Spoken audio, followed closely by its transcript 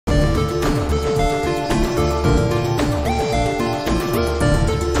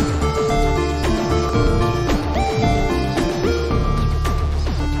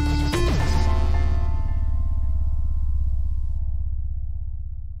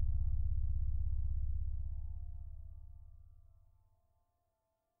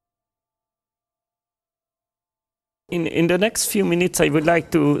In the next few minutes, I would like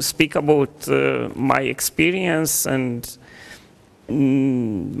to speak about my experience and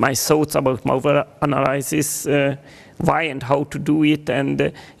my thoughts about malware analysis, why and how to do it.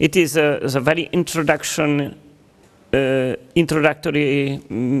 And it is a very introductory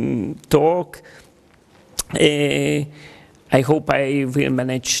talk. I hope I will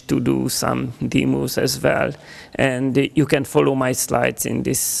manage to do some demos as well. And you can follow my slides in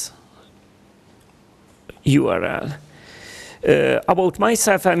this URL. About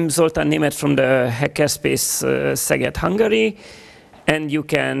myself, I'm Zoltán Németh from the Hackerspace Szeged, Hungary, and you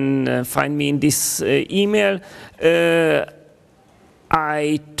can find me in this email.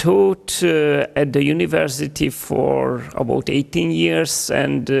 I taught at the university for about 18 years,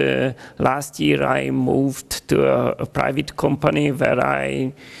 and last year I moved to a private company where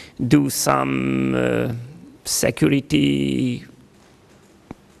I do some security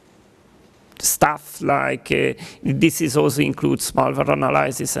stuff, like this is also includes malware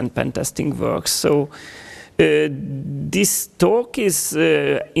analysis and pen testing work. So this talk is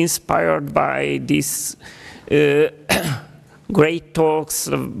inspired by these great talks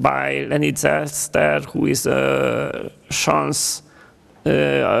by Lenny Zester, who is a chance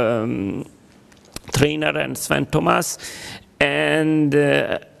trainer, and Sven Thomas. And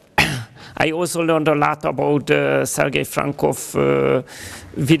I also learned a lot about Sergei Frankov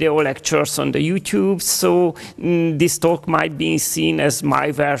video lectures on the YouTube. So this talk might be seen as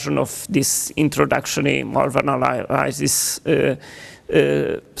my version of this introductory malware analysis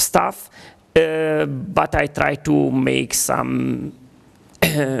stuff. But I try to make some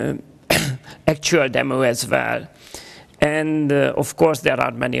actual demo as well. And of course, there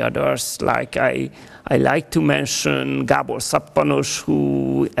are many others. Like I like to mention Gábor Szappanos,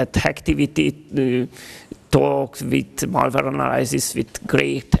 who at Hacktivity talked with malware analysis with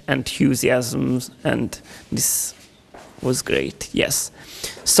great enthusiasm, and this was great. Yes.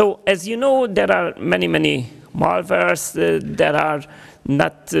 So as you know, there are many malwares. There are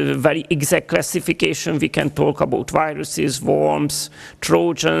not very exact classification. We can talk about viruses, worms,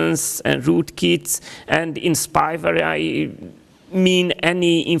 trojans, and rootkits. And in spyware, I mean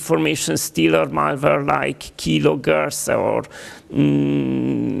any information stealer malware like keyloggers or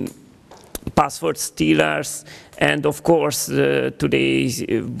password stealers. And of course, today,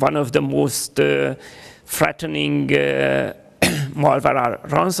 one of the most threatening malware are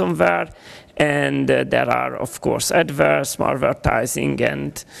ransomware. And there are, of course, adverse malvertising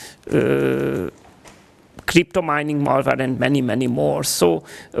and crypto mining malware and many more. So,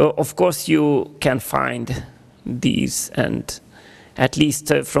 of course, you can find these, and at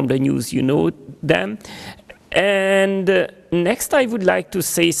least from the news you know them. And next, I would like to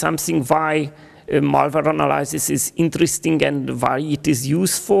say something why malware analysis is interesting and why it is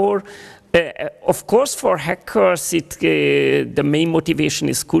used for. Of course, for hackers, the main motivation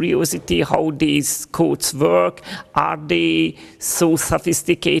is curiosity, how these codes work. Are they so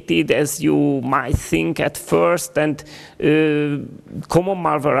sophisticated as you might think at first? And common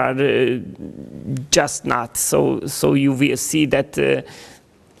malware are just not. So you will see that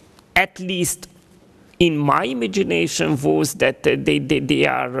at least in my imagination was that they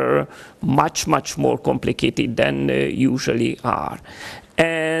are much more complicated than usually are.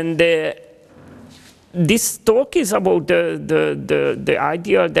 And this talk is about the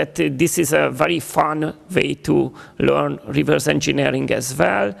idea that this is a very fun way to learn reverse engineering as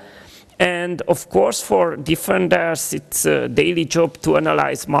well. And of course, for defenders, it's a daily job to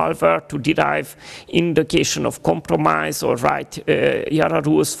analyze malware, to derive indication of compromise or write YARA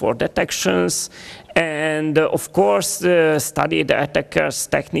rules for detections. And of course, study the attacker's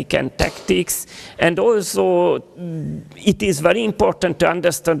technique and tactics. And also, it is very important to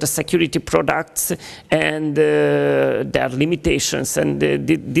understand the security products and their limitations. And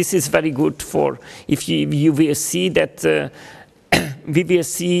this is very good for if you will see that we will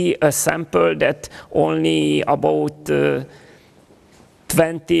see a sample that only about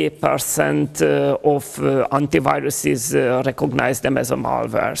 20% of antiviruses recognize them as a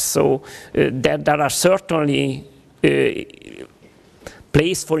malware. So there are certainly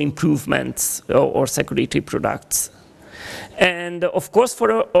place for improvements or security products. And of course,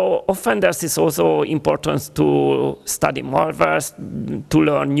 for offenders, it's also important to study malwares, to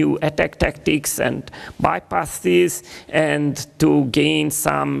learn new attack tactics and bypasses, and to gain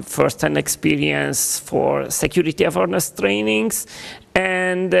some first-hand experience for security awareness trainings.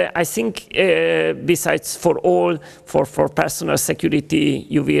 And I think besides for personal security,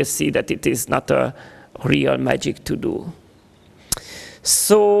 you will see that it is not a real magic to do.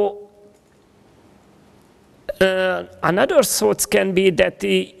 So Another thought can be that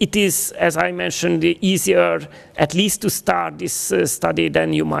it is, as I mentioned, easier at least to start this study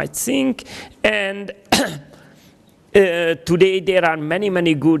than you might think. And today there are many,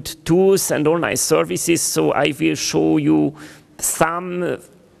 many good tools and online services, so I will show you some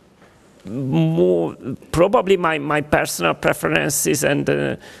more, probably my personal preferences,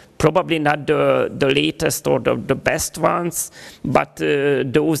 and probably not the latest or the best ones, but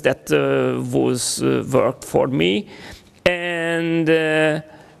those that worked for me. And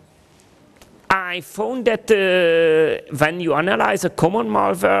I found that when you analyze a common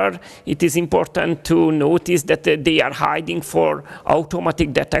malware, it is important to notice that they are hiding for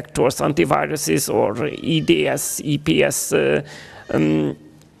automatic detectors, antiviruses, or EDS, EPS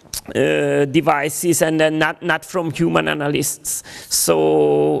devices, and not from human analysts.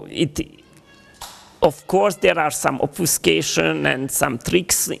 So of course, there are some obfuscation and some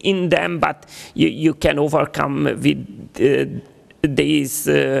tricks in them, but you can overcome with these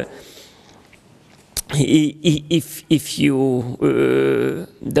if you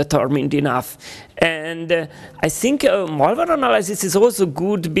determined enough. And I think malware analysis is also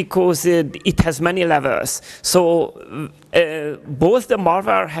good because it has many levels. So both the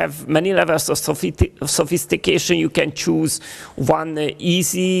malware have many levels of sophistication. You can choose one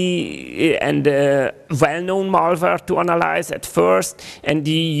easy and well-known malware to analyze at first, and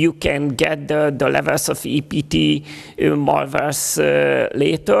you can get the levels of EPT malwares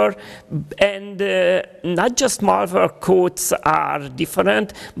later. And not just malware codes are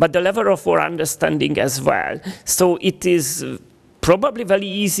different, but the level of our understanding as well. So it is probably very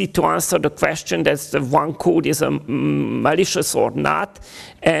easy to answer the question that one code is malicious or not.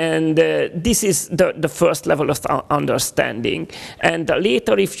 And this is the first level of understanding. And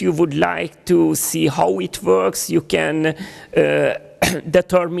later, if you would like to see how it works, you can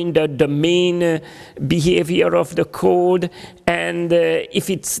determine the main behavior of the code. And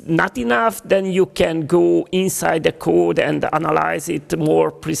if it's not enough, then you can go inside the code and analyze it more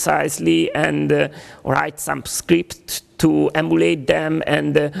precisely and write some script to emulate them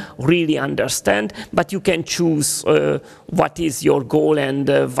and really understand. But you can choose what is your goal and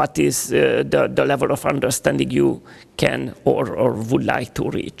what is the level of understanding you can or would like to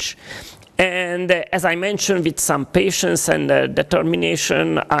reach. And as I mentioned, with some patience and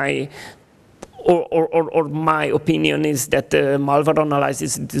determination, or my opinion is that malware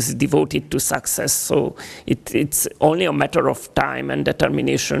analysis is devoted to success. So it's only a matter of time and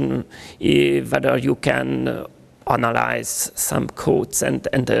determination whether you can analyze some codes and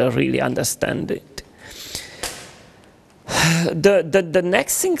really understand it. The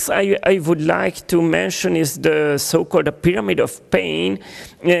next things I would like to mention is the so-called pyramid of pain,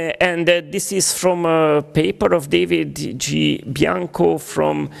 and this is from a paper of David G. Bianco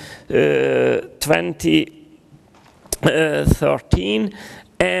from 2013.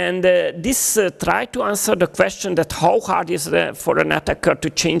 And this tried to answer the question that how hard is it for an attacker to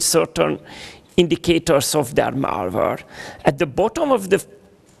change certain indicators of their malware. At the bottom of the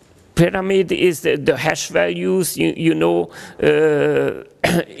pyramid is the hash values. You know,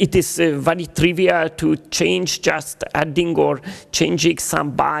 it is very trivial to change, just adding or changing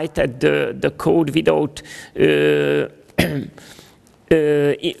some byte at the code without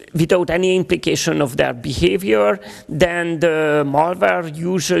without any implication of their behavior. Then the malware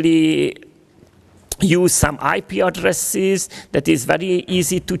usually use some IP addresses that is very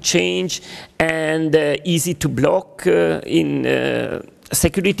easy to change and easy to block in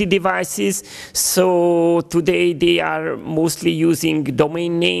security devices. So today they are mostly using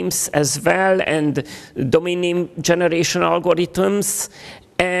domain names as well and domain name generation algorithms.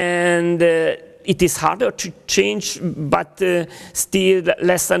 And it is harder to change, but still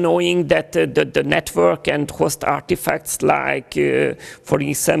less annoying that the network and host artifacts like, for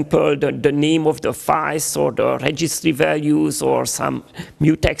example, the name of the files or the registry values or some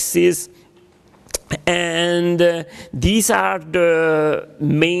mutexes. And these are the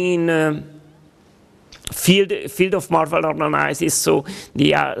main field of malware analysis. So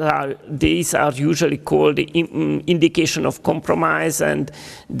these are usually called indication of compromise, and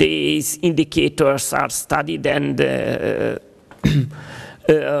these indicators are studied and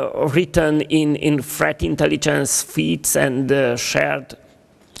written in threat intelligence feeds and shared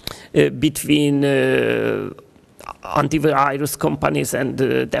between antivirus companies and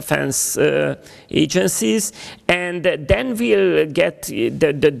defense agencies. And then we'll get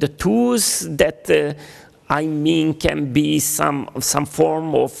the tools that I mean can be some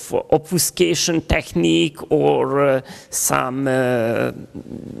form of obfuscation technique or some,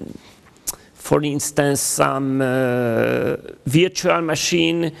 for instance, some virtual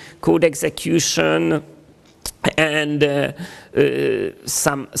machine code execution and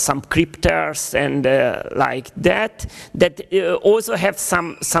some crypters and like that also have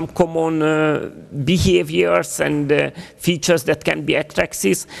some common behaviors and features that can be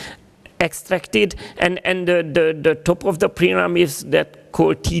extracted, and the top of the pyramid is that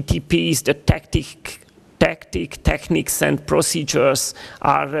called TTPs, the techniques and procedures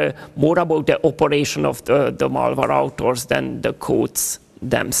are more about the operation of the malware authors than the codes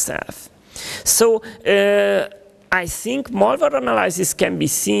themselves. So I think malware analysis can be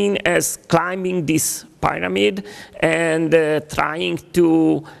seen as climbing this pyramid and trying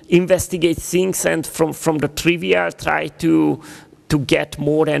to investigate things, and from the trivial try to get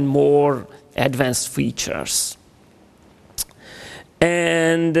more and more advanced features.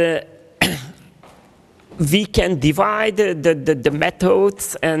 And we can divide the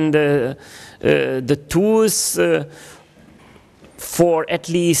methods and the tools for at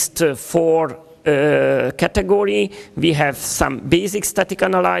least 4 category. We have some basic static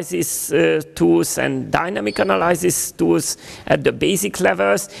analysis tools and dynamic analysis tools at the basic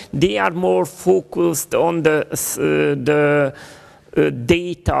levels. They are more focused on the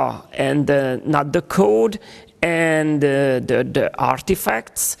data and not the code and the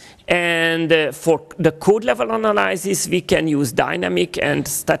artifacts. And for the code level analysis, we can use dynamic and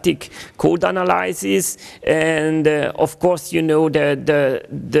static code analysis. And of course, you know, the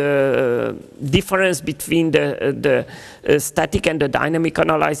difference between the static and the dynamic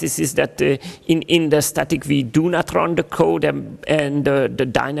analysis is that in the static we do not run the code, and the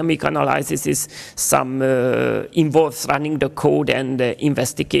dynamic analysis is involves running the code and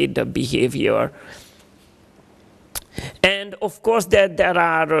investigate the behavior. And of course, there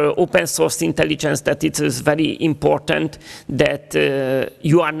are open source intelligence that it is very important that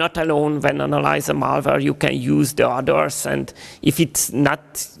you are not alone when analyzing malware. You can use the others, and if it's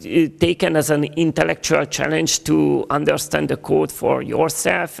not taken as an intellectual challenge to understand the code for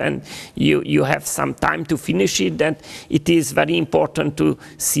yourself, and you have some time to finish it, then it is very important to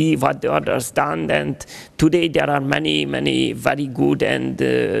see what the others done. And today there are many very good and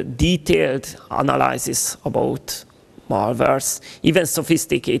detailed analysis about malwares, even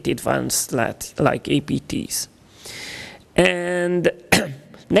sophisticated ones like APTs. And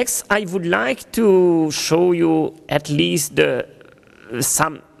next, I would like to show you at least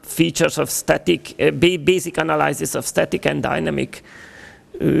some features of static, basic analysis of static and dynamic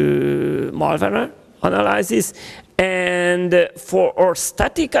malware analysis. And for our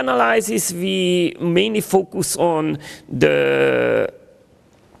static analysis, we mainly focus on the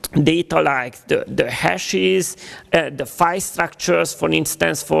data like the hashes, the file structures, for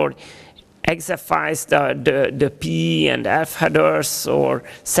instance, for exe files, the P and F headers or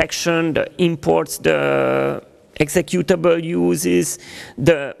section, the imports, the executable uses.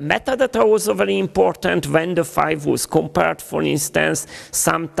 The metadata are also very important when the file was compared. For instance,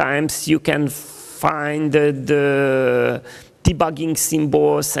 sometimes you can find the debugging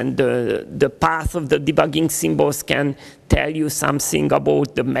symbols, and the path of the debugging symbols can tell you something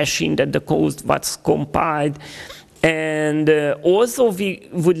about the machine that the code was compiled. And also we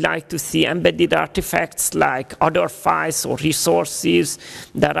would like to see embedded artifacts like other files or resources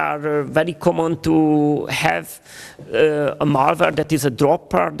that are very common to have a malware that is a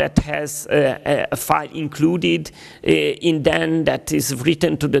dropper that has a file included in them that is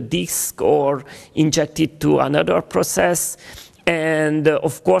written to the disk or injected to another process. And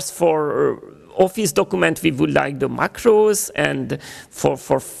of course, for Office document, we would like the macros, and for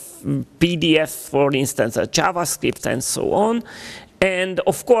PDF, for instance, JavaScript and so on. And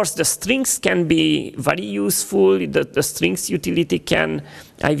of course, the strings can be very useful. The strings utility can,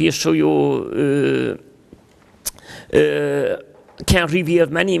 I will show you, can reveal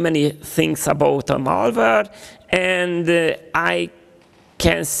many things about a malware. And I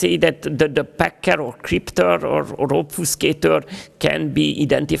can say that the packer or crypter or obfuscator can be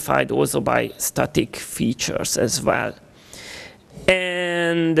identified also by static features as well.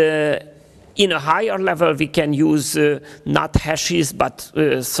 And in a higher level, we can use not hashes, but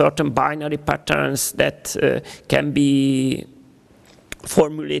certain binary patterns that can be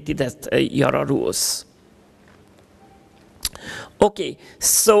formulated as error rules. Okay,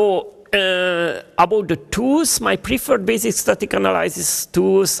 so about the tools, my preferred basic static analysis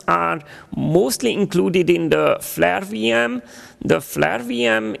tools are mostly included in the Flare VM. The Flare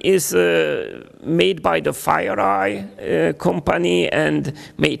VM is made by the FireEye company and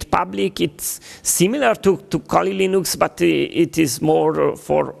made public. It's similar to Kali Linux, but it is more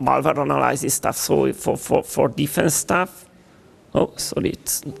for malware analysis stuff, so for defense stuff. Oh, sorry,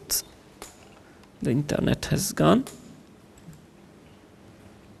 it's not. The internet has gone.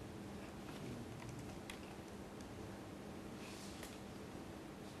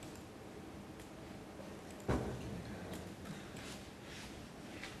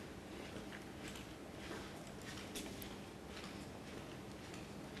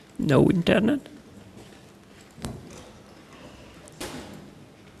 No internet?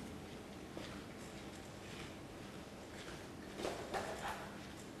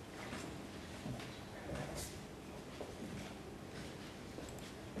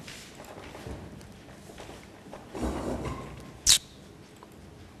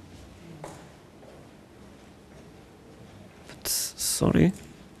 Sorry.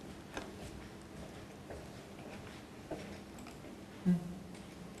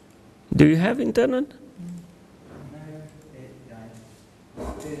 Do you have internet?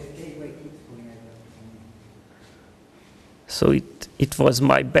 So it was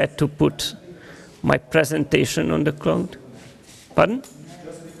my bad to put my presentation on the cloud. Pardon?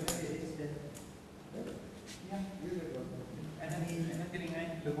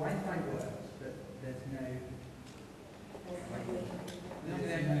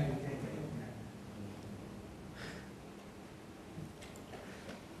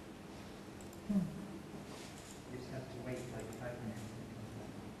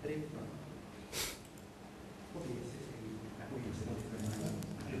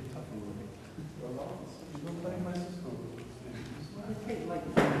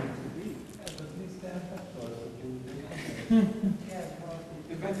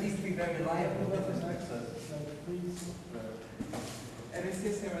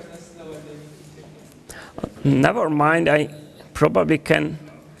 Never mind, I probably can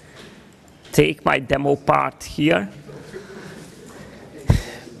take my demo part here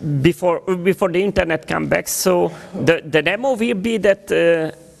before the internet comes back. So the demo will be that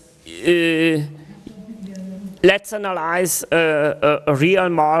let's analyze a real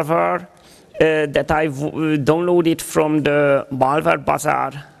malware that I've downloaded from the Malware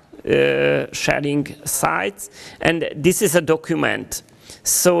Bazaar sharing sites, and this is a document.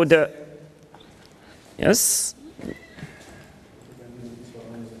 So yes.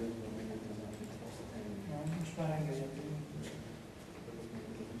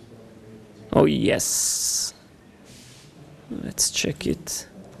 Oh yes. Let's check it.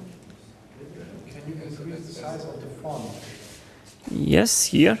 Can you increase the size of the font? Yes,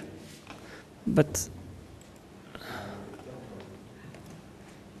 here. But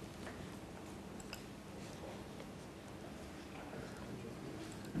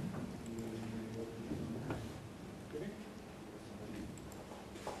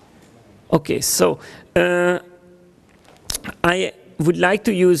okay, so I would like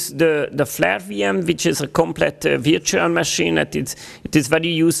to use the Flare VM, which is a complete virtual machine. It is very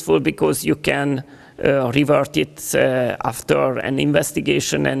useful because you can revert it after an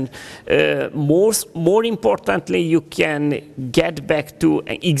investigation, and more importantly, you can get back to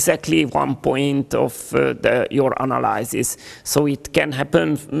exactly one point of your analysis. So it can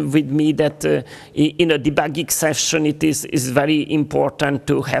happen with me that in a debugging session, it is very important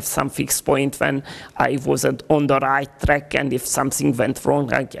to have some fixed point when I was on the right track, and if something went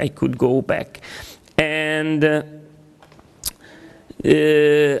wrong, I could go back. And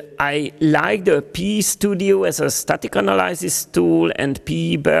I like the PE Studio as a static analysis tool and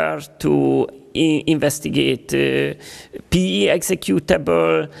PE Bear to investigate PE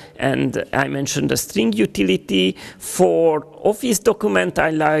executable, and I mentioned the string utility. For Office document,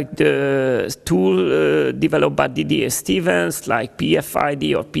 I like the tool developed by Didier Stevens, like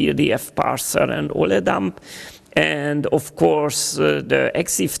PFID or PDF parser and OLEDump. And of course, the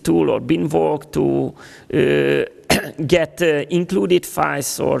EXIF tool or binwalk to get included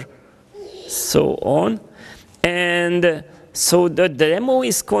files or so on. And so the demo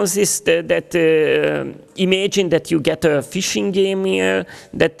is consistent that imagine that you get a phishing email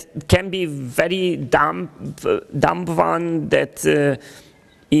that can be very dumb one, that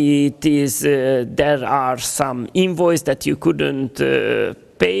it is there are some invoice that you couldn't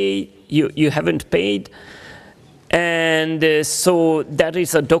pay, you haven't paid. And so there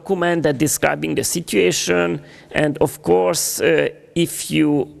is a document that describing the situation, and of course, if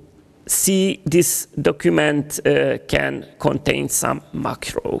you see this document can contain some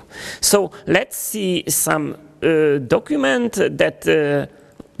macro. So let's see some document that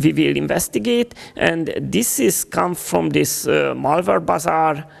we will investigate, and this is come from this Malware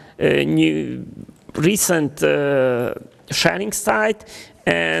Bazaar new recent sharing site,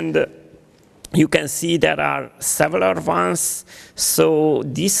 and you can see there are several ones. So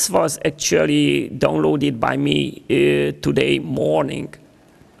this was actually downloaded by me today morning.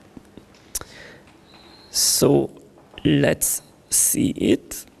 So let's see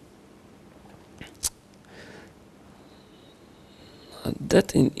it.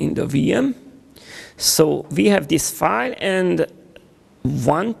 That in the VM. So we have this file, and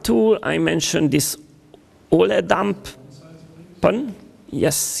one tool I mentioned, this OLEDump. Pardon?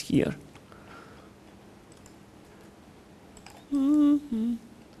 Yes, here.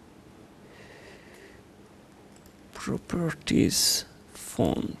 Properties,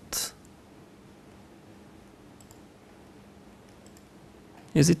 font.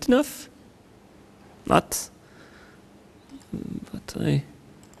 Is it enough? Not. But I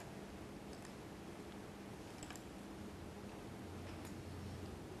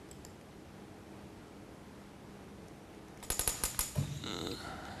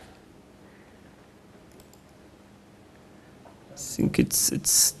think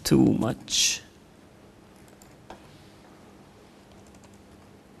it's too much.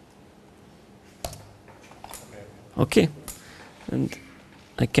 Okay, and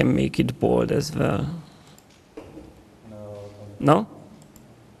I can make it bold as well. No?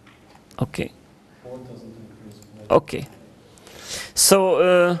 Okay. Okay.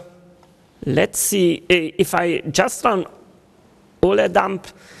 So let's see if I just run all dump,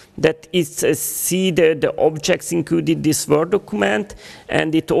 that is see the objects included in this Word document,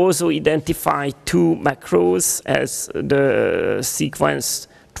 and it also identifies two macros as the sequence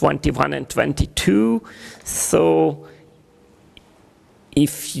 21 and 22. So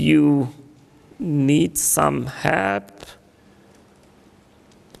if you need some help,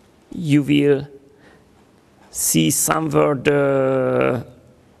 you will see somewhere the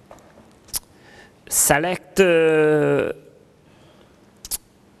select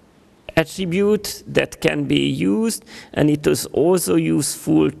attribute that can be used, and it is also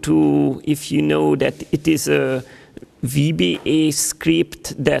useful to, if you know that it is a VBA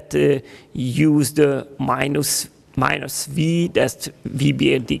script that use the minus V, that's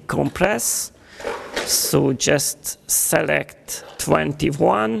VBA decompress. So just select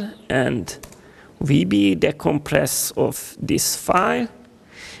 21 and VBA decompress of this file,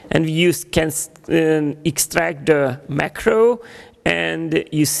 and we can extract the macro, and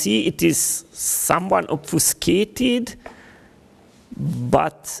you see it is somewhat obfuscated,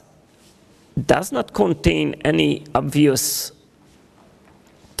 but does not contain any obvious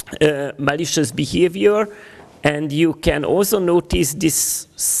malicious behavior. And you can also notice this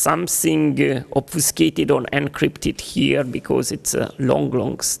something obfuscated or encrypted here because it's a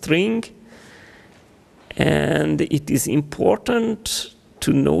long string. And it is important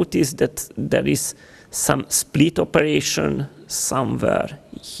to notice that there is some split operation somewhere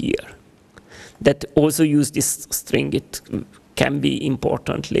here that also use this string. It can be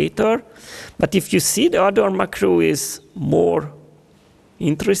important later. But if you see the other macro is more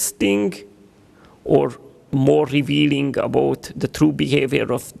interesting or more revealing about the true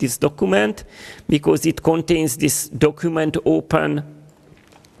behavior of this document, because it contains this document open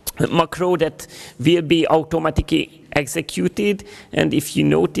macro that will be automatically executed. And if you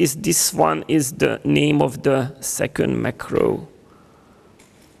notice, this one is the name of the second macro,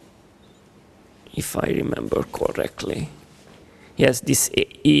 if I remember correctly. Yes, this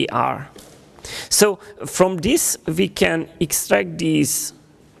AR. So from this, we can extract these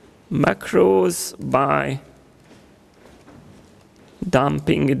macros by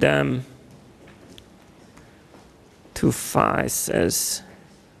dumping them to files as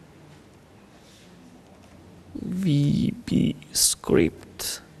VB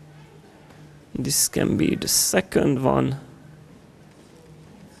script. This can be the second one,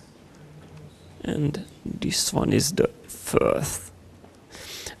 and this one is the first.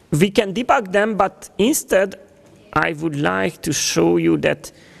 We can debug them, but instead I would like to show you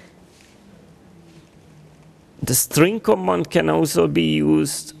that the string command can also be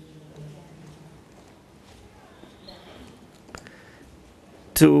used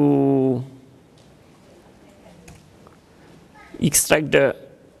to extract the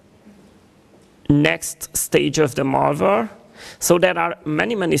next stage of the malware. So there are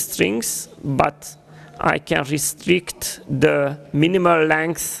many strings, but I can restrict the minimal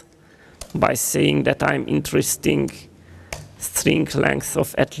length by saying that I'm interested string length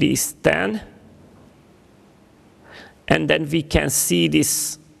of at least 10. And then we can see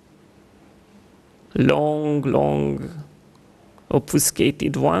this long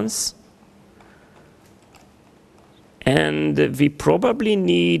obfuscated ones. And we probably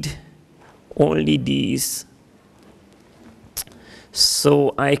need only these.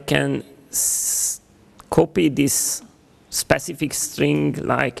 So I can copy this specific string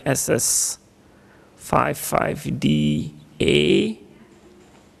like SS55DA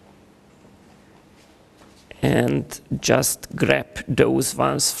and just grab those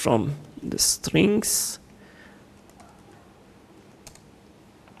ones from the strings.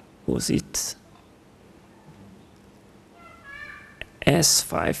 Was it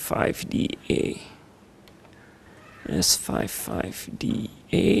S55DA?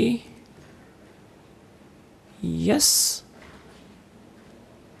 S55DA. Yes.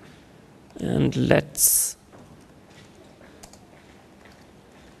 And let's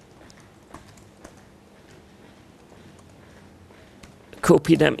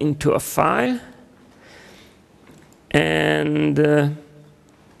copy them into a file. And the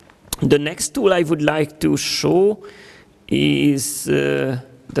next tool I would like to show is the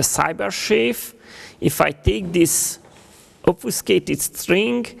cyberchef. If I take this obfuscated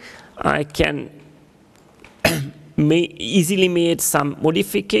string, I can easily make some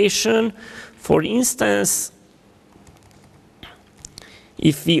modification. For instance,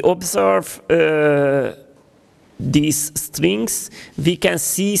 if we observe these strings, we can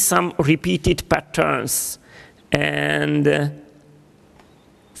see some repeated patterns. And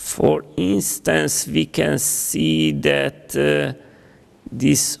for instance, we can see that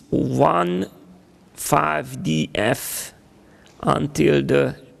this 1,5df until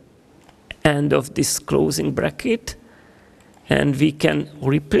the end of this closing bracket, and we can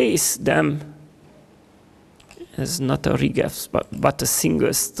replace them as not a regef but a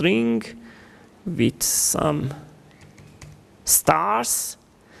single string with some stars.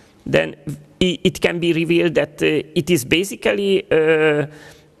 Then it can be revealed that it is basically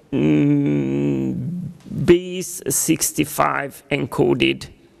base 65 encoded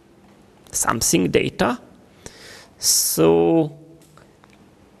something data. So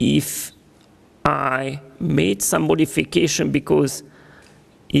if I made some modification because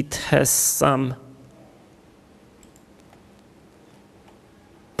it has some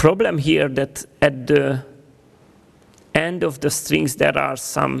problem here that at the end of the strings there are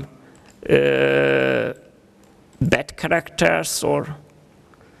some bad characters or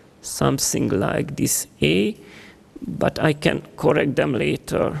something like this A, but I can correct them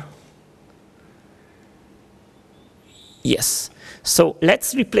later. Yes. So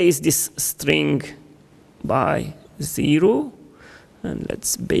let's replace this string by 0, and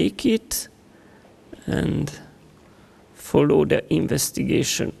let's bake it and follow the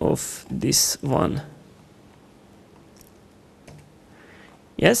investigation of this one.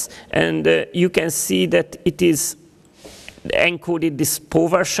 Yes, and you can see that it is encoded this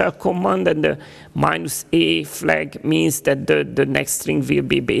PowerShell command, and the -a flag means that the next string will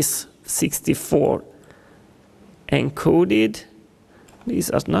be base 64 encoded.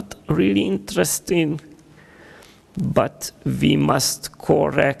 These are not really interesting, but we must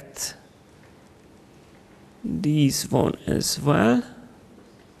correct these one as well.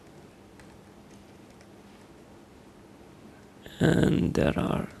 And there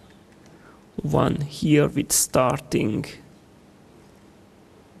are one here with starting.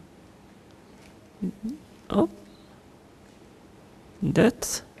 Oh,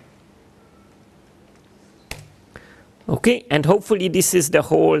 that. Okay, and hopefully this is the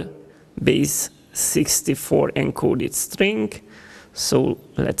whole base 64 encoded string. So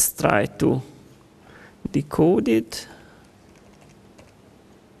let's try to decode it.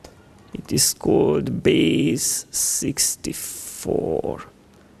 It is called base 64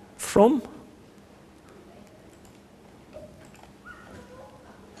 from.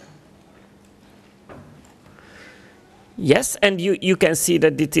 Yes, and you can see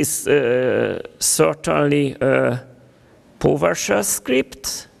that it is certainly a PowerShell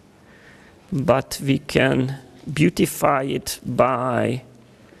script, but we can beautify it by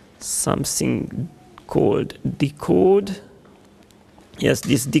something called decode. Yes,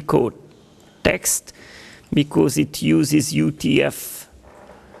 this decode text, because it uses UTF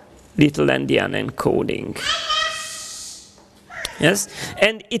little endian encoding. Yes,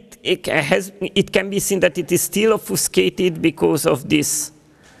 and it can be seen that it is still obfuscated because of this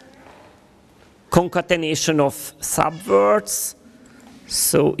concatenation of subwords.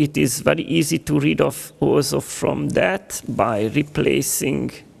 So it is very easy to read off also from that by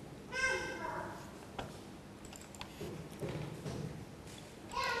replacing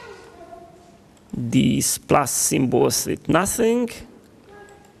these plus symbols with nothing.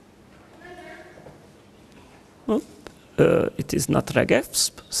 It is not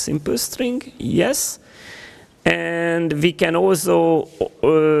regef, simple string, yes. And we can also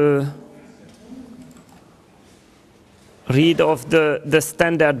read of the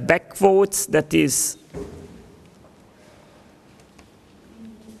standard backquotes that is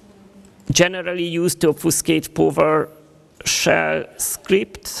generally used to obfuscate PowerShell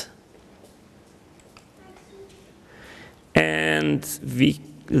script. And we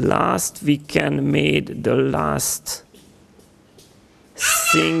can make the last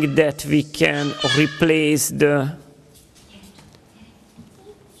thing that we can replace the .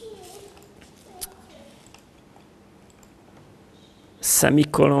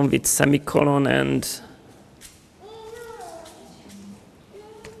 semicolon with semicolon and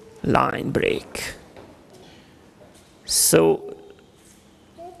line break. So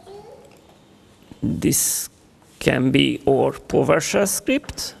this can be our PowerShell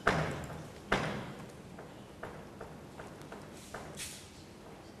script.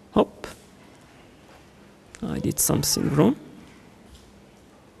 Hop. I did something wrong.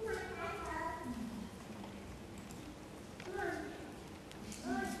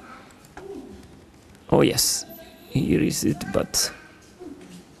 Oh yes, here is it, but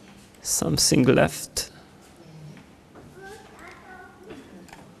something left.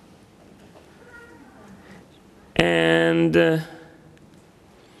 And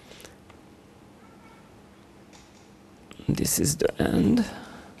this is the end.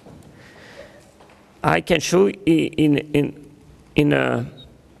 I can show in a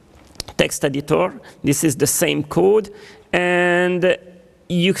text editor. This is the same code, and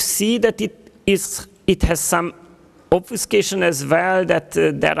you see that it has some obfuscation as well, that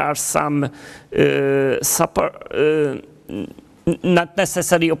there are some not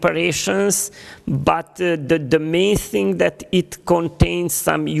necessary operations, but the main thing that it contains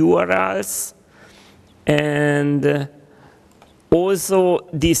some URLs, and also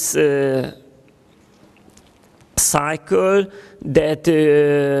this cycle that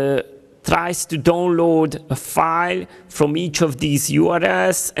tries to download a file from each of these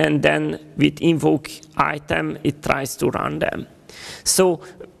URLs, and then with invoke item, it tries to run them. So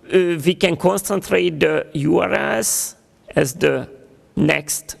we can concentrate the URLs as the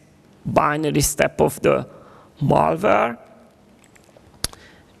next binary step of the malware.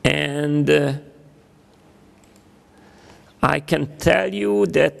 And I can tell you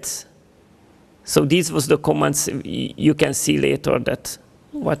that, so this was the commands. You can see later that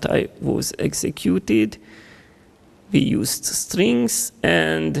what I was executed. We used strings,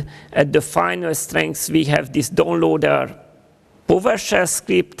 and at the final strings we have this downloader PowerShell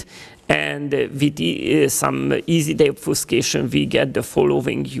script, and with some easy deobfuscation we get the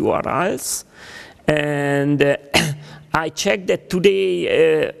following URLs. And I checked that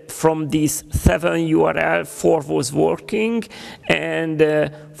today from these 7 URL, 4 was working, and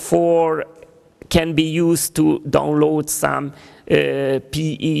 4 can be used to download some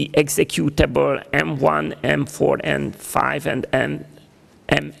PE executable M1, M4, and 5, and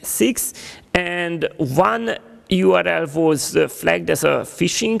M6. And one URL was flagged as a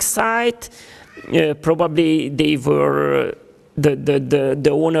phishing site. Probably they were the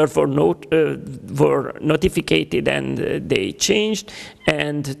owner were notified and they changed,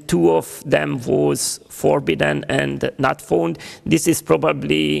 and 2 of them was forbidden and not found. This is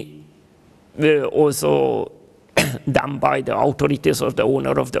probably also done by the authorities or the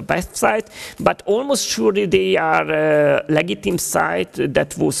owner of the website, but almost surely they are a legitimate site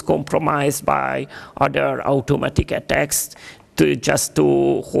that was compromised by other automatic attacks just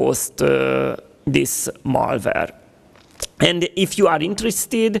to host this malware. And if you are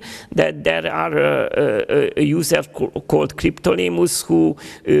interested, that there are a user called Cryptolemus who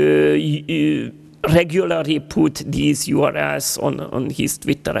regularly put these URLs on his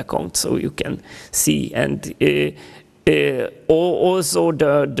Twitter account, so you can see. And also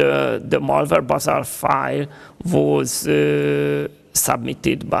the malware bazaar file was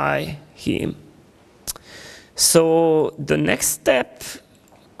submitted by him. So the next step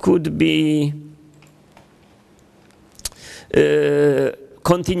could be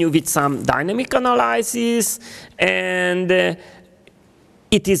continue with some dynamic analysis, and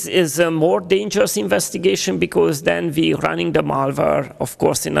it is a more dangerous investigation, because then we running the malware, of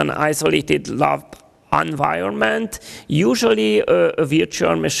course, in an isolated lab environment. Usually a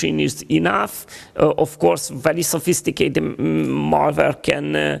virtual machine is enough. Of course, very sophisticated malware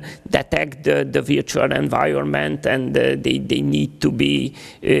can detect the virtual environment, and they need to be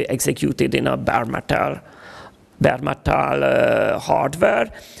executed in a bare metal hardware.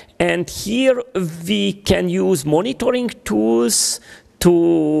 And here we can use monitoring tools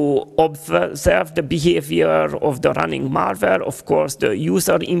to observe the behavior of the running malware. Of course, the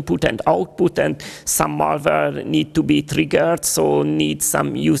user input and output, and some malware need to be triggered, so need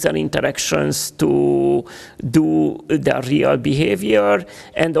some user interactions to do the real behavior.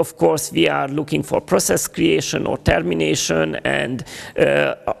 And of course, we are looking for process creation or termination, and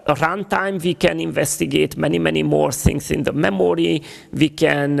runtime. We can investigate many more things in the memory. We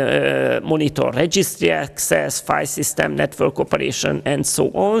can monitor registry access, file system, network operation, and so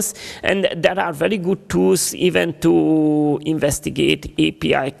on. And there are very good tools even to investigate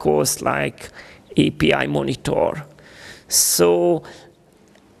API calls like API monitor. So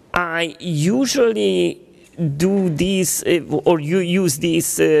I usually do these or you use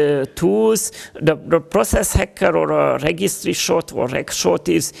these tools, the process hacker or a registry shot or reg shot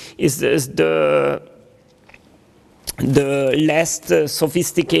is the less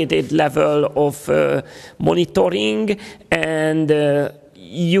sophisticated level of monitoring, and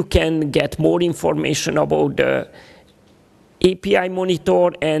you can get more information about the API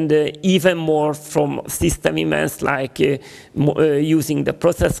monitor and even more from system events like using the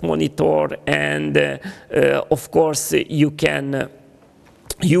process monitor, and of course you can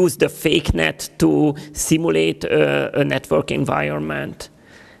use the fake net to simulate a network environment.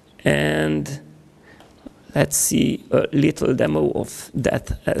 And let's see a little demo of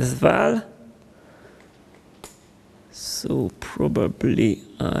that as well. So probably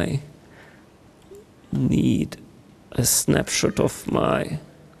I need a snapshot of my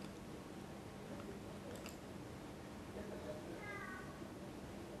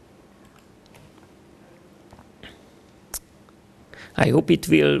I hope it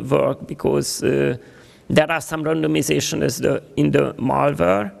will work, because there are some randomization in the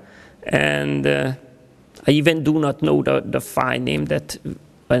malware, and I even do not know the file name that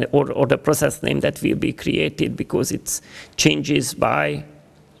or the process name that will be created, because it changes by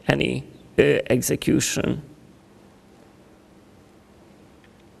any execution.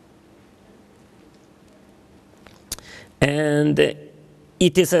 And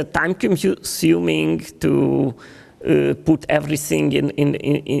it is a time-consuming to put everything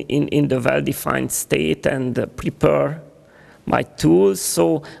in the well-defined state and prepare my tools.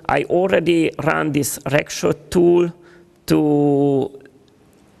 So I already ran this regshot tool to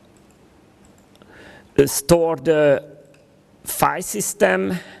store the file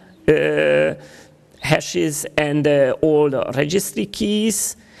system hashes and all the registry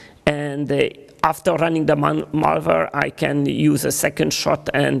keys. And after running the malware, I can use a second shot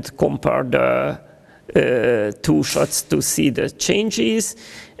and compare the two shots to see the changes.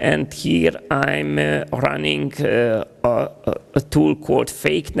 And here I'm running a tool called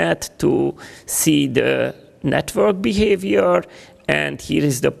FakeNet to see the network behavior. And here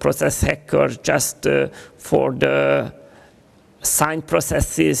is the process hacker just for the signed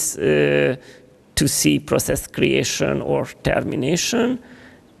processes to see process creation or termination.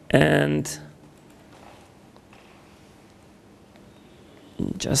 And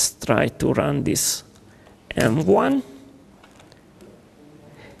just try to run this M1.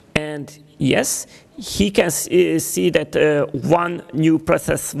 And yes, he can see that one new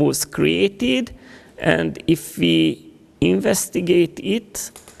process was created. And if we investigate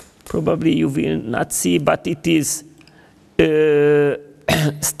it, probably you will not see, but it is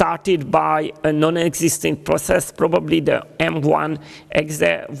started by a non-existent process. Probably the M1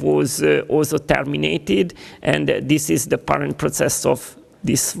 exe was also terminated, and this is the parent process of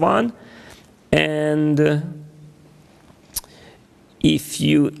this one. And if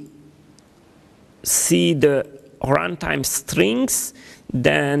you see the runtime strings,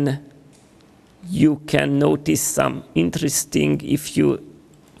 then you can notice some interesting, if you,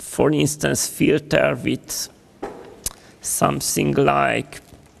 for instance, filter with something like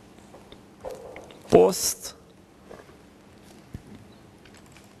post,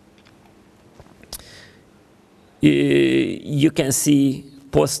 you can see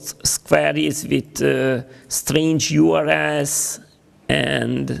post queries with strange URLs.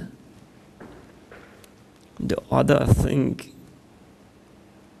 And the other thing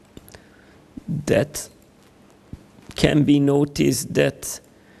that can be noticed, that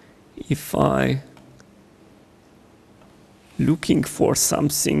if I looking for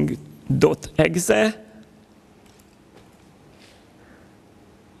something .exe,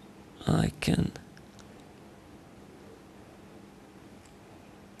 I can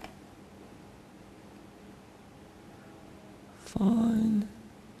find,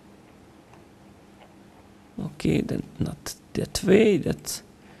 okay, then not that way, that's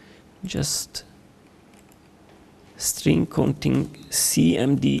just string counting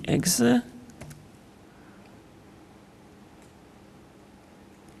cmd exe.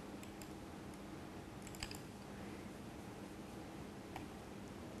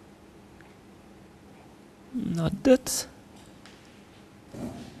 Not that.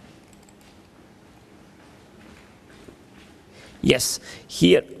 Yes,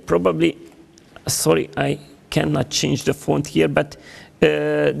 here probably, sorry, I cannot change the font here, but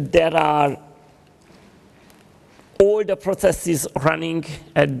there are all the processes running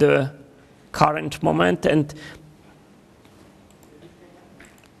at the current moment, and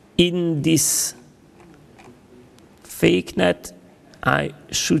in this fake net, I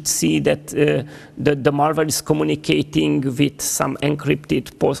should see that the malware is communicating with some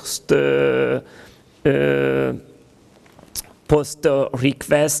encrypted post post a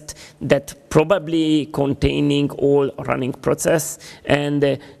request that probably containing all running process,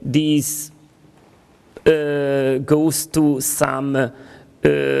 and this goes to some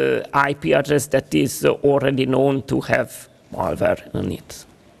IP address that is already known to have malware on it.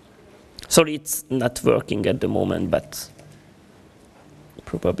 Sorry, it's not working at the moment, but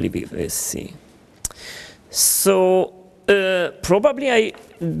probably we will see. So probably I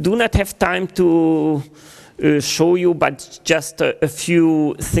do not have time to show you, but just a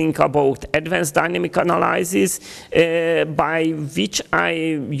few things about advanced dynamic analysis, by which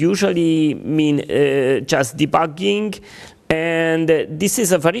I usually mean just debugging. And this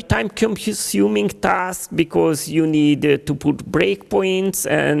is a very time-consuming task because you need to put breakpoints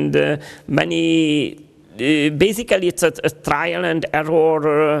and basically it's a trial and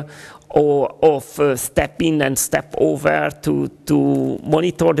error of step in and step over to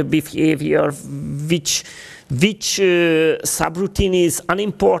monitor the behavior, which subroutine is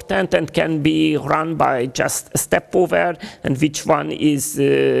unimportant and can be run by just a step over, and which one is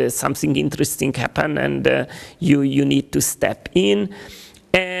something interesting happen and you need to step in.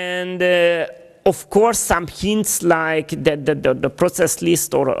 And of course, some hints like the process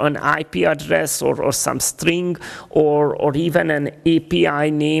list or an IP address or some string or even an API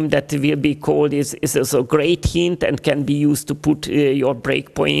name that will be called is a great hint and can be used to put your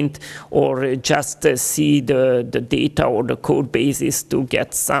breakpoint or just see the data or the code bases to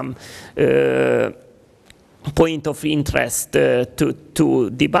get some point of interest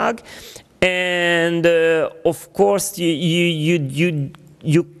to debug. And of course, you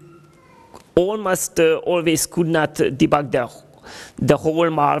almost always could not debug the whole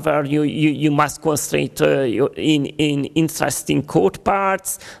malware. You must concentrate in interesting code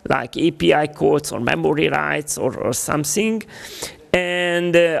parts like API codes or memory writes or something.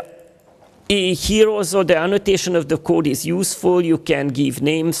 And here also the annotation of the code is useful. You can give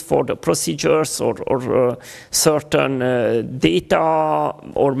names for the procedures or certain data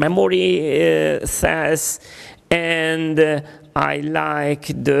or memory cells. And I like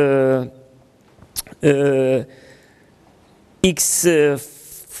the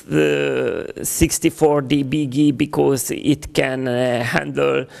X64DBG because it can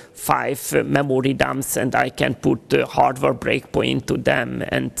handle 5 memory dumps, and I can put hardware breakpoint to them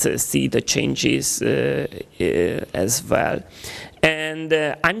and see the changes as well. And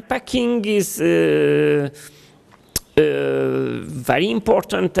unpacking is very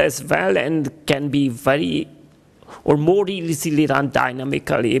important as well and can be very or more easily run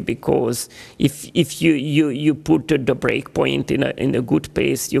dynamically, because if you put the breakpoint in a good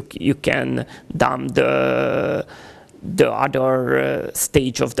place, you can dump the other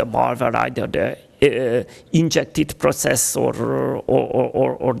stage of the malware, either the injected process or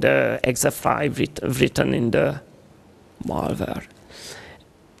the exe file written in the malware.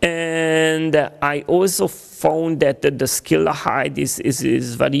 And I also found that the skill hide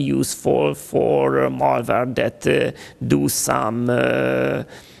is very useful for malware that do some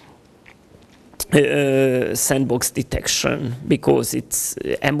sandbox detection, because it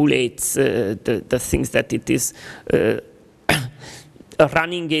emulates the things that it is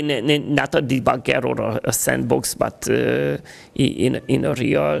running in not a debugger or a sandbox, but in a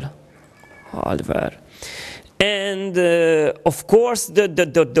real hardware. And of course,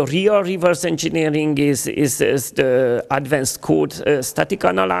 the real reverse engineering is the advanced code static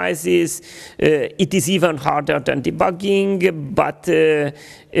analysis. It is even harder than debugging, but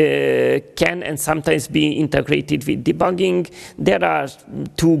can and sometimes be integrated with debugging. There are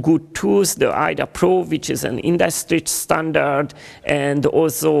 2 good tools, the a2b2c2, Pro, which is an industry standard, and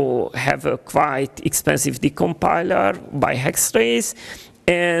also have a quite expensive decompiler by Hextrace.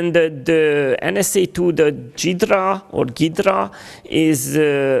 And the NSA2, the GIDRA is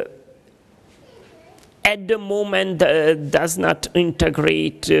at the moment does not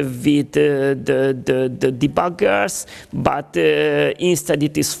integrate with the debuggers, but instead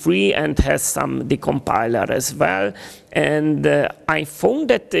it is free and has some decompiler as well. And I found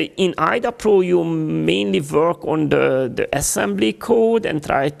that in a2b2c2 Pro you mainly work on the assembly code and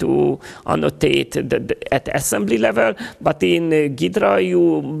try to annotate at assembly level, but in GIDRA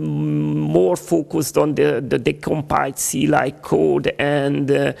you more focused on the decompiled C-like code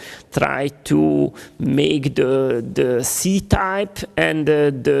and try to make the C type and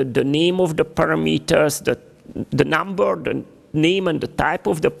the name of the parameters, the number, the name and the type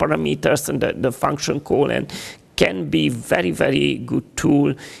of the parameters and the function call, and can be very, very good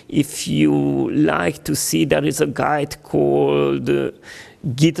tool. If you like to see, there is a guide called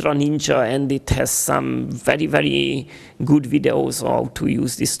Gitra Ninja, and it has some very, very good videos on how to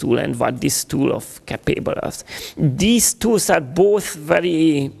use this tool and what this tool is capable of. These tools are both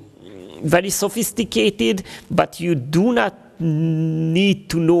very, very sophisticated, but you do not need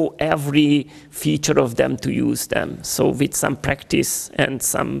to know every feature of them to use them. So with some practice and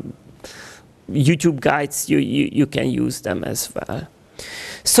some YouTube guides, you can use them as well.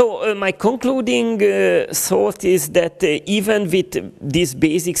 So my concluding thought is that even with this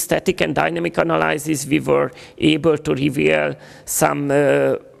basic static and dynamic analysis, we were able to reveal some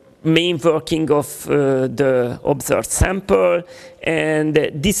main working of the observed sample. And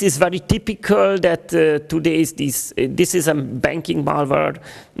this is very typical that today's this is a banking malware,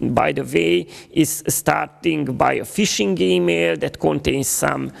 by the way, is starting by a phishing email that contains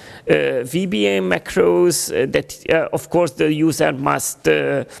some VBA macros that, of course, the user must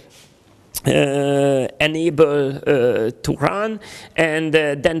enable to run. And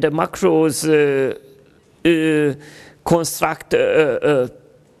then the macros construct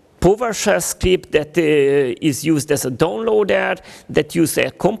PowerShell script that is used as a downloader, that uses a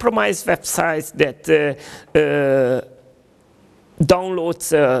compromised website that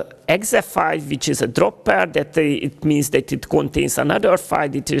downloads exe file, which is a dropper, that it means that it contains another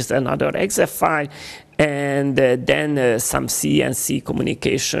file, it is another exe file, and then some C and C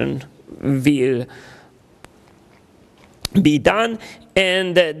communication will be done.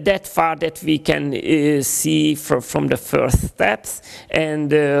 And that far that we can see from the first steps.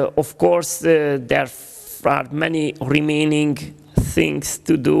 And of course, there are many remaining things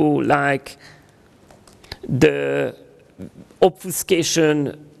to do, like the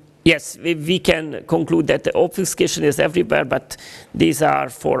obfuscation. Yes, we can conclude that the obfuscation is everywhere, but these are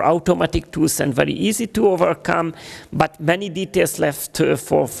for automatic tools and very easy to overcome. But many details left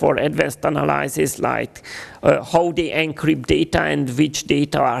for advanced analysis, like how they encrypt data and which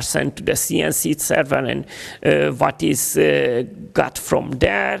data are sent to the CNC server and what is got from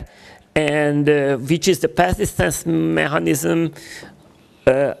there, and which is the persistence mechanism.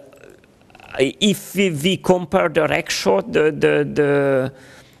 If we compare the rec shot,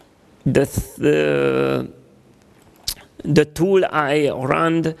 the tool I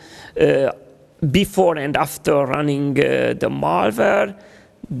ran before and after running the malware,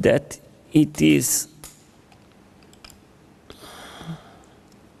 that it is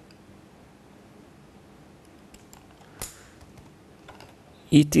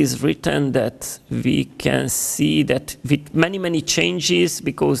written that we can see that with many changes,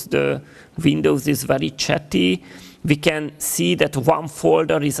 because the Windows is very chatty, we can see that one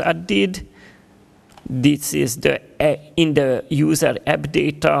folder is added. This is in the user app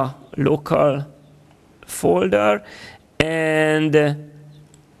data local folder. And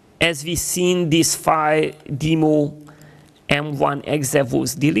as we seen, this file demo m1exe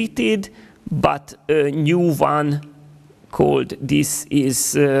was deleted, but a new one called this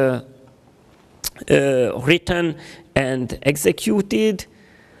is written and executed.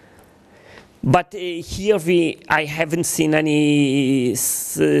 But here I haven't seen any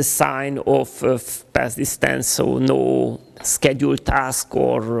sign of persistence, so no scheduled task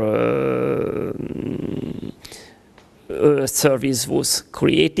or service was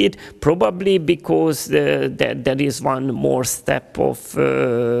created, probably because there is one more step of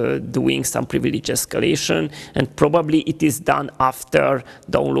doing some privilege escalation, and probably it is done after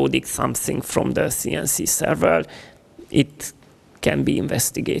downloading something from the CNC server. It can be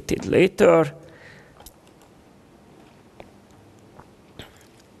investigated later.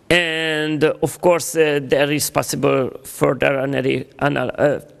 And of course, there is possible further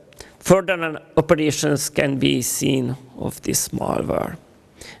operations can be seen of this malware,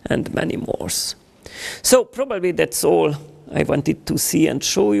 and many more. So probably that's all I wanted to see and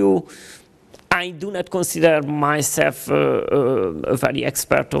show you. I do not consider myself a very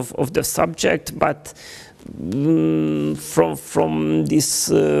expert of the subject, but from this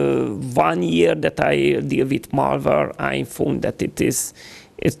 1 year that I deal with malware, I found that it is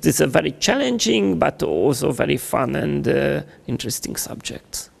a very challenging but also very fun and interesting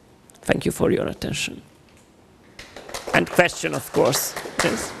subject. Thank you for your attention. And question, of course.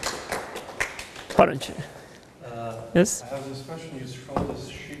 Yes? Parancsolj. Yes? I have this question. You showed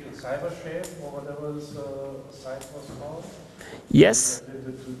this CyberShape, or whatever this site was called. Yes.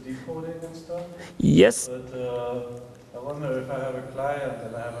 The decoding and stuff. Yes. But I wonder if I have a client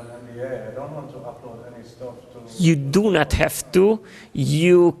and I have an NDA, I don't want to upload any stuff to... You do not have to.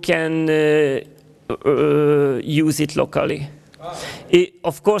 You can use it locally.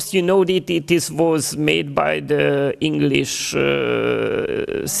 Of course, you know that it was made by the English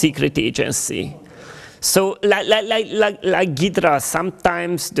secret agency. So like Ghidra,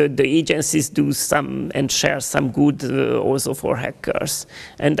 sometimes the agencies do some and share some good also for hackers.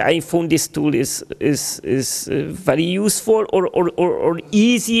 And I found this tool is very useful or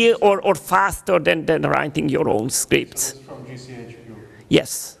easier or faster than writing your own scripts. So it's from GCHQ?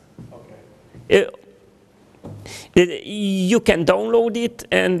 Yes. Okay. You can download it,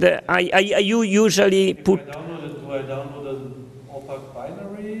 and you usually put. If I download it, do I download an opaque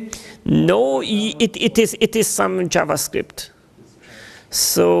binary? No, it is some JavaScript.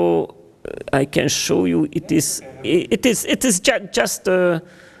 So I can show you. It is just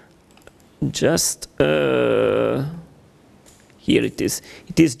here it is.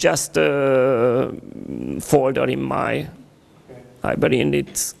 It is just a folder in my library, and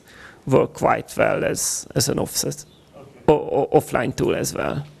it works quite well as an offset or offline tool as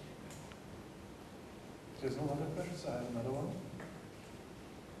well. There's no other questions. I have another one.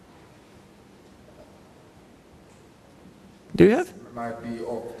 Do you have? It might be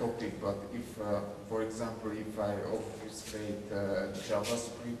off topic, but if, for example, if I obfuscate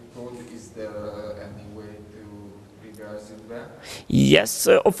JavaScript code, is there any way to reverse it back? Yes,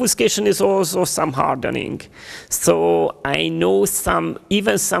 obfuscation is also some hardening. So I know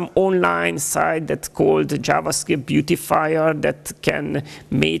even some online site that's called JavaScript Beautifier that can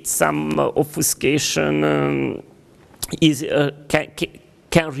make some obfuscation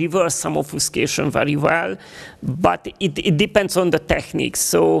can reverse some obfuscation very well, but it depends on the technique.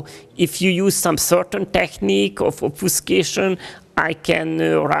 So if you use some certain technique of obfuscation, I can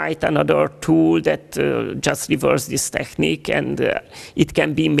write another tool that just reverses this technique, and it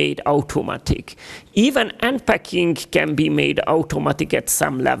can be made automatic. Even unpacking can be made automatic at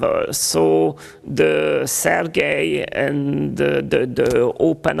some level. So the Sergey and the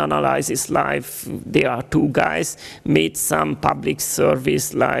Open Analysis Live, they are two guys, made some public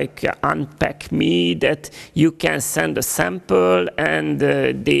service like Unpack Me, that you can send a sample and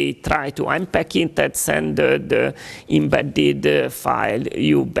they try to unpack it and send the embedded file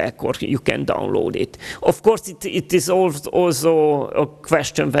you back, or you can download it. Of course, it is also a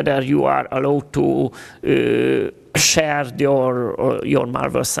question whether you are allowed to share your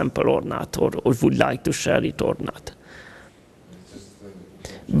malware sample or not, or would like to share it or not.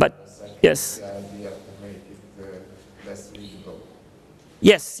 But yes. The idea to make it less readable.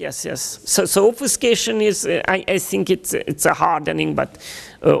 Yes. So obfuscation is, I think it's a hardening, but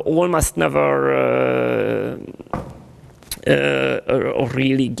almost never a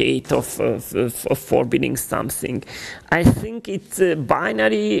really gate of forbidding something. I think it's a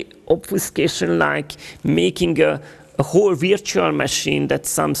binary obfuscation, like making a whole virtual machine that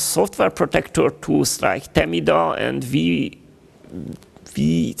some software protector tools like Temida and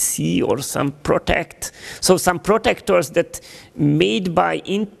VC or some protect. So some protectors that made by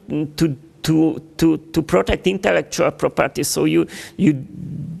to protect intellectual property. So you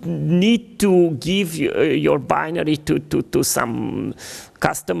need to give your binary to some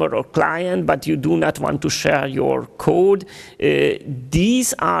customer or client, but you do not want to share your code.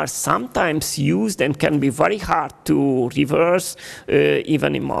 These are sometimes used and can be very hard to reverse,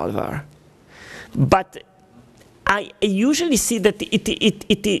 even in malware. But I usually see that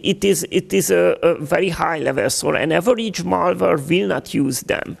it is a very high level, so an average malware will not use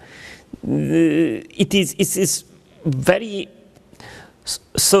them. It is very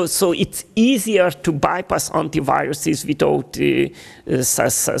so it's easier to bypass antiviruses without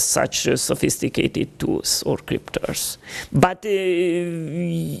such sophisticated tools or cryptors. But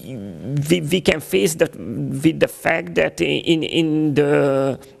we can face that with the fact that in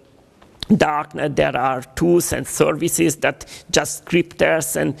the darknet there are tools and services that just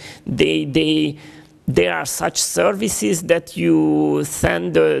cryptors, and there are such services that you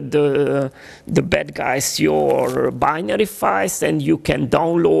send the bad guys your binary files, and you can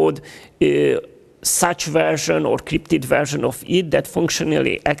download such version or crypted version of it that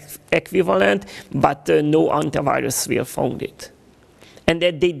functionally equivalent, but no antivirus will find it. And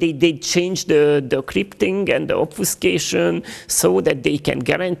that they change the crypting and the obfuscation so that they can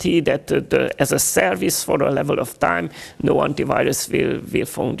guarantee that as a service for a level of time, no antivirus will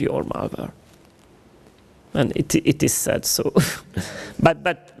find your malware. And it is sad. So,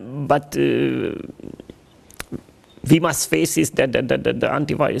 but we must face is that the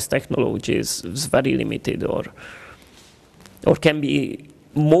antivirus technology is very limited, or can be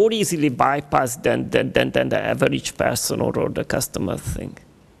more easily bypassed than the average person or the customer thing.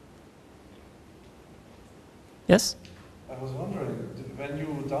 Yes? I was wondering, when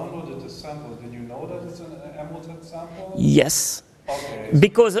you downloaded the sample, did you know that it's an emotet sample? Yes. Okay.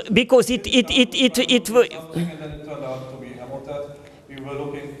 Because it something and then it turned out to be emotet. You were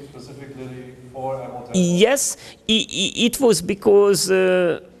looking specifically for Emotet? Yes, it was because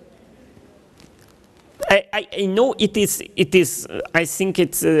I know it is. I think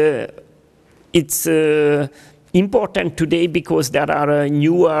it's important today because there are a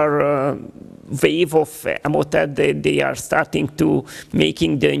newer wave of Emotet. They are starting to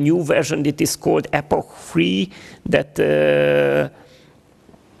making the new version that is called Epoch 3 that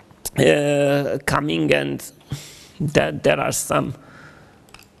coming, and that there are some.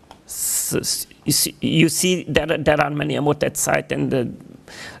 You see, there are many Emotet sites, and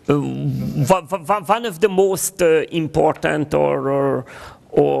one of the most important or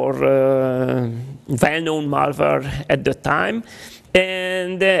well-known malware at the time.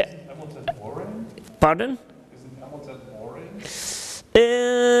 And Emotet boring? pardon? Isn't Emotet boring?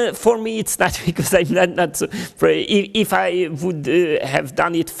 For me, it's not, because I'm not so. If I would have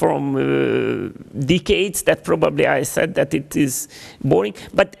done it from decades, that probably I said that it is boring.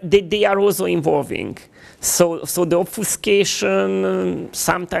 But they are also evolving. So the obfuscation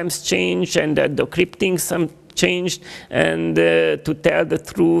sometimes changed, and the decrypting some changed. And to tell the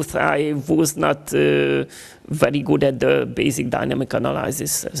truth, I was not very good at the basic dynamic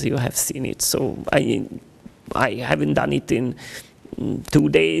analysis, as you have seen it. So I haven't done it in 2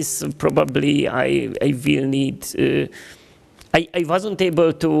 days. Probably I will need. I wasn't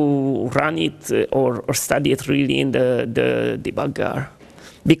able to run it or study it really in the debugger,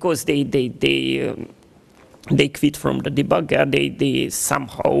 because they quit from the debugger. They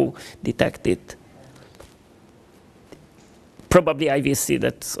somehow detect it. Probably I will see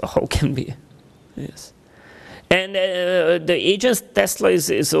that how can be. Yes. And the agents Tesla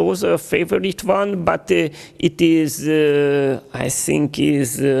is also a favorite one, but it is, I think,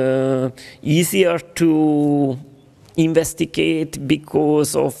 is easier to investigate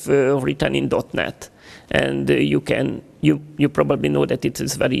because of written in .NET. And you probably know that it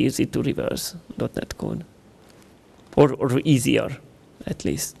is very easy to reverse .NET code, or easier, at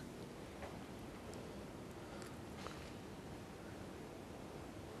least.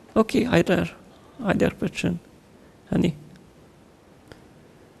 Okay, either question. Any?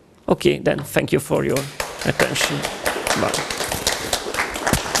 Okay, then thank you for your attention. Bye.